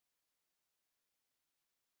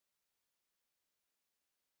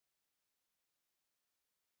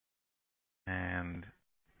 And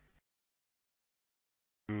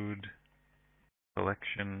good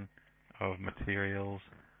collection of materials.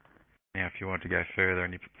 Now, if you want to go further,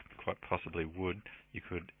 and you quite possibly would, you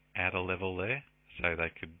could add a level there, so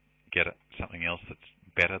they could get something else that's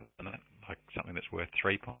better than that, like something that's worth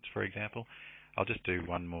 3 points, for example. I'll just do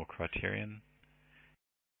one more criterion.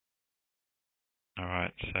 All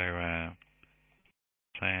right, so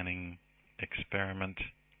planning experiment.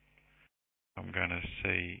 I'm going to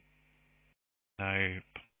see no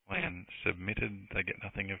plan submitted. They get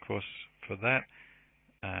nothing, of course, for that.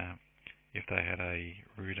 If they had a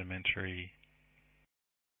rudimentary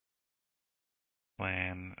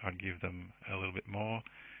plan, I'd give them a little bit more.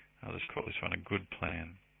 I'll just call this one a good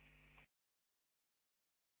plan,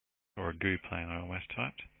 or a goo plan, I almost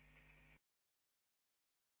typed.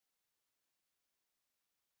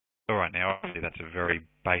 All right, now obviously that's a very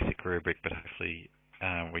basic rubric, but hopefully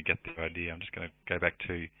we get the idea. I'm just going to go back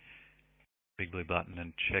to Big Blue Button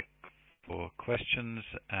and check for questions.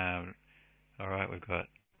 All right, we've got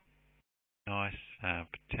nice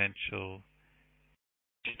potential,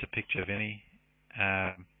 just a picture of any.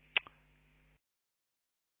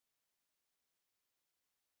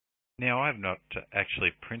 Now, I've not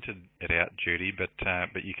actually printed it out, Judy, but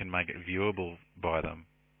you can make it viewable by them.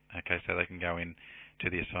 Okay, so they can go in to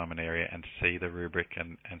the assignment area and see the rubric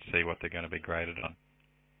and see what they're going to be graded on.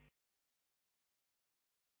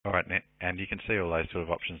 All right, and you can see all those sort of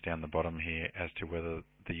options down the bottom here as to whether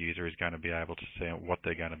the user is going to be able to see and what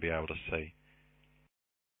they're going to be able to see.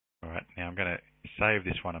 All right, now I'm going to save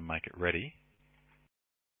this one and make it ready.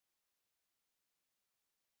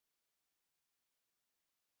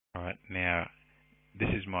 All right, now this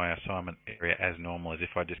is my assignment area as normal, as if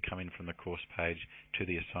I just come in from the course page to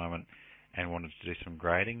the assignment and wanted to do some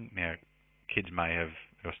grading. Now, kids may have,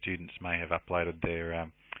 or students may have uploaded their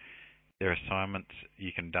assignments.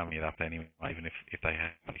 You can dummy it up anyway, even if they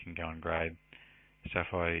have, you can go and grade. So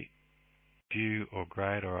if I view or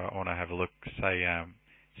grade, or I want to have a look, say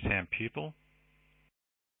Sam Pupil,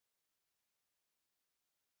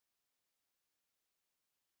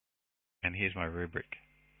 and here's my rubric.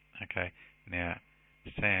 Okay, now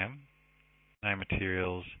Sam, no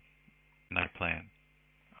materials, no plan.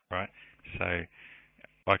 Right, so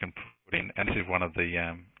I can put in, and this is one of the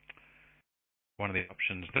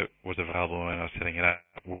options that was available when I was setting it up.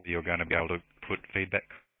 You're going to be able to put feedback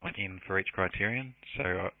in for each criterion,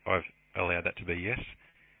 so I've allowed that to be yes.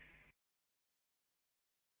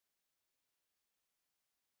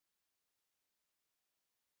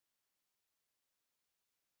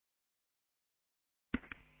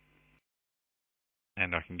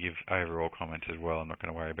 And I can give overall comments as well. I'm not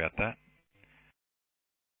going to worry about that.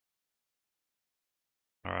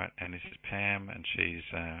 All right, and this is Pam, and she's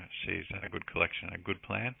a good collection, a good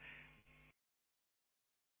plan.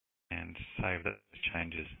 And save those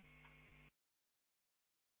changes.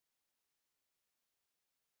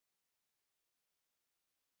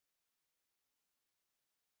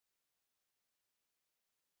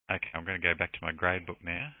 Okay, I'm going to go back to my gradebook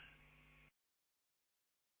now.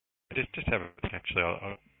 Just have a look. Actually,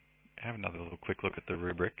 I'll have another little quick look at the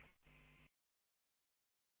rubric.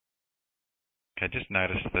 Okay, just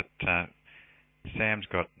notice that Sam's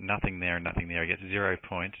got nothing there and nothing there. He gets 0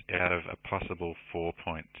 points out of a possible 4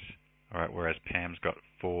 points. All right, whereas Pam's got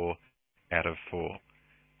 4 out of 4.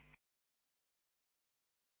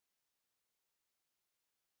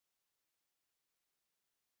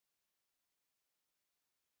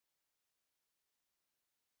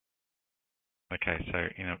 Okay, so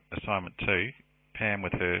in assignment 2, Pam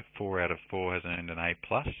with her 4 out of 4 has earned an A+.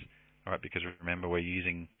 All right, because remember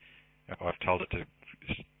I've told it to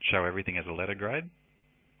show everything as a letter grade,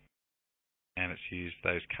 and it's used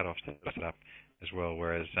those cutoffs to set up as well,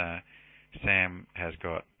 whereas Sam has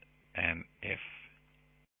got an F.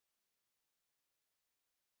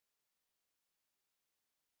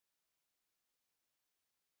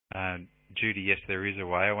 Judy, yes, there is a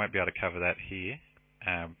way. I won't be able to cover that here,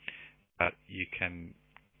 but you can,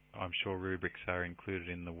 I'm sure rubrics are included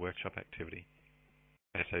in the workshop activity.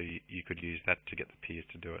 So you could use that to get the peers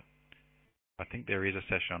to do it. I think there is a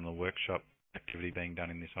session on the workshop activity being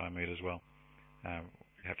done in this iMoot as well.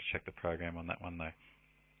 We have to check the program on that one though.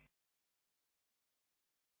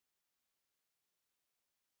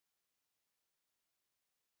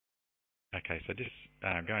 Okay, so just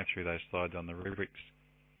going through those slides on the rubrics.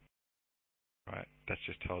 Right, that's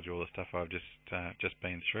just told you all the stuff I've just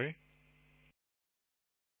been through.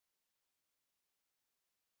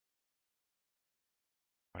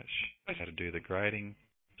 Right, shows how to do the grading,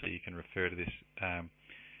 so you can refer to this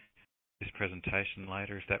this presentation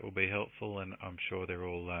later if that will be helpful, and I'm sure they're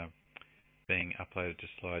all being uploaded to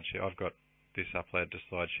SlideShare. I've got this uploaded to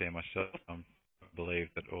SlideShare myself. I believe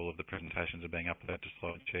that all of the presentations are being uploaded to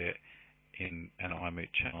SlideShare in an iMoot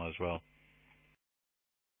channel as well.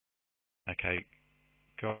 Okay,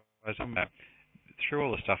 guys, I'm through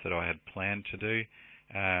all the stuff that I had planned to do.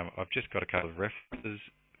 I've just got a couple of references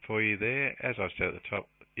for you there. As I've said at the top,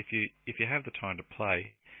 if you have the time to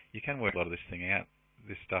play, you can work a lot of this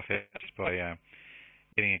stuff out just by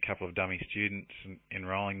getting a couple of dummy students and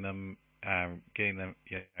enrolling them, getting them,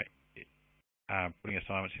 putting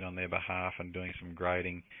assignments in on their behalf and doing some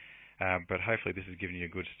grading. But hopefully this has given you a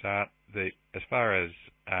good start. As far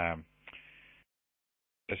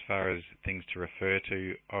as things to refer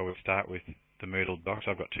to, I would start with the Moodle docs.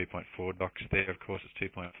 I've got 2.4 docs there. Of course,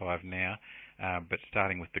 it's 2.5 now, but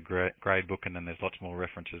starting with the gradebook, and then there's lots more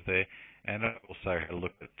references there. And I also had a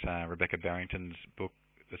look at Rebecca Barrington's book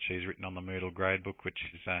that she's written on the Moodle gradebook, which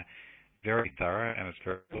is very thorough and it's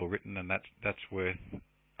very well written, and that's worth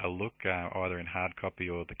a look, either in hard copy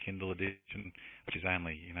or the Kindle edition, which is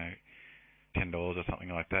only $10 or something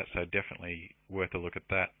like that. So definitely worth a look at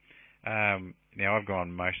that. Now I've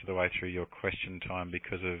gone most of the way through your question time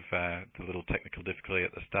because of the little technical difficulty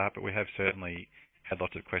at the start, but we have certainly had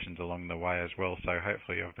lots of questions along the way as well, so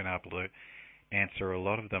hopefully I've been able to answer a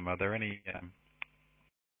lot of them. Are there any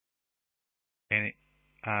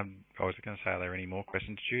I was going to say, are there any more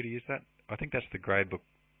questions? Judy, is that? I think that's the gradebook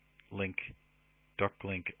link, doc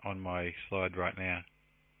link on my slide right now.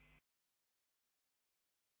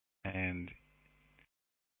 And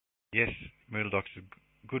yes, Moodle Docs is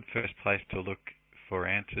a good first place to look for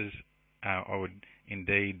answers. I would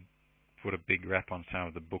indeed put a big wrap on some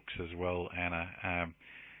of the books as well, Anna.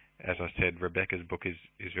 As I said, Rebecca's book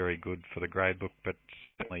is very good for the gradebook, but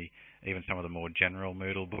certainly even some of the more general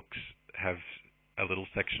Moodle books have a little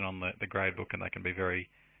section on the gradebook, and they can be very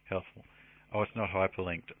helpful. Oh, it's not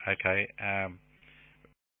hyperlinked. Okay.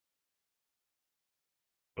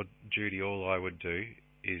 But Judy, all I would do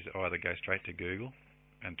is either go straight to Google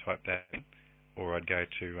and type that in, or I'd go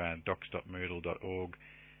to docs.moodle.org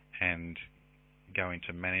and go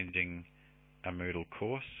into managing a Moodle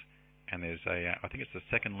course, and there's I think it's the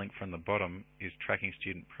second link from the bottom is tracking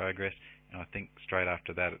student progress, and I think straight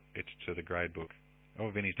after that it's to the gradebook.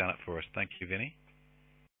 Oh, Vinny's done it for us. Thank you, Vinny.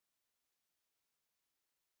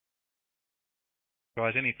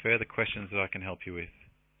 Guys, any further questions that I can help you with?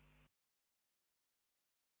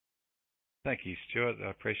 Thank you, Stuart. I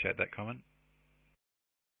appreciate that comment.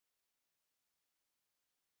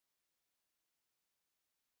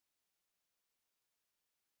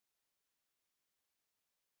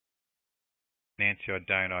 Nancy, I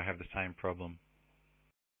don't. I have the same problem.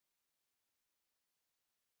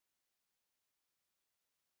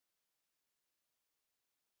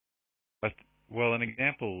 Well, an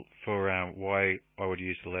example for why I would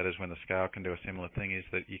use the letters when the scale can do a similar thing is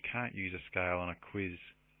that you can't use a scale on a quiz.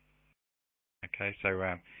 Okay, so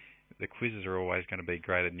the quizzes are always going to be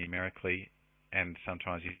graded numerically, and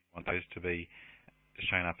sometimes you want those to be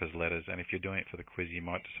shown up as letters. And if you're doing it for the quiz, you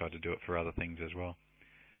might decide to do it for other things as well.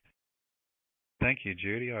 Thank you,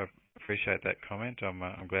 Judy. I appreciate that comment. I'm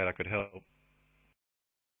glad I could help.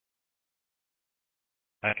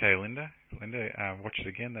 Okay, Linda, watch it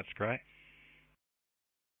again. That's great.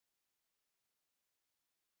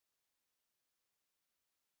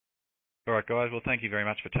 All right, guys. Well, thank you very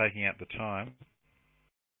much for taking out the time.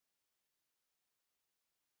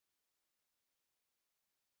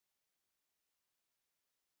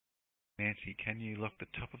 Nancy, can you lock the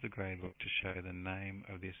top of the gradebook to show the name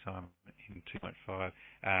of the assignment in 2.5?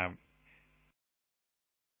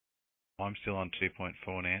 I'm still on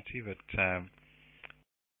 2.4, Nancy, but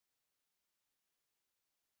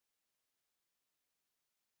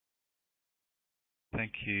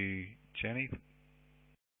thank you, Jenny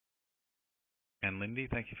and Lindy.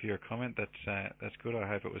 Thank you for your comment. That's good. I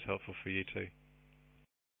hope it was helpful for you too.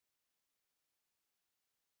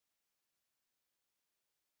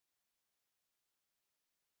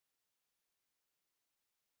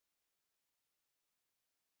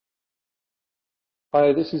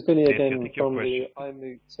 Hi, this is Vinny Nancy, I again think your from question. the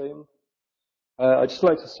iMoot team. I'd just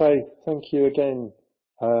like to say thank you again,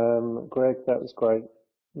 Greg. That was great,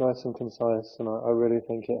 nice and concise, and I really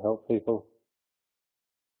think it helped people.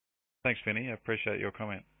 Thanks, Vinny. I appreciate your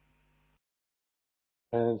comment.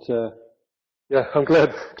 And yeah, I'm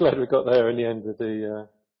glad we got there in the end with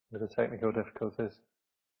the technical difficulties.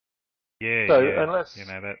 Yeah, So yeah. unless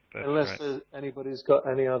That's great. anybody's got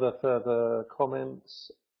any other further comments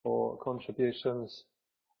or contributions,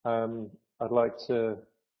 I'd like to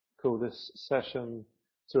call this session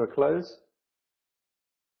to a close.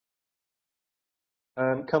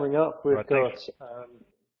 Coming up, we've Right, got. thanks.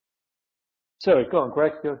 Sorry, go on,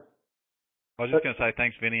 Greg. Go. I was just going to say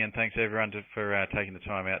thanks, Vinny, and thanks everyone for taking the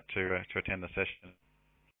time out to attend the session.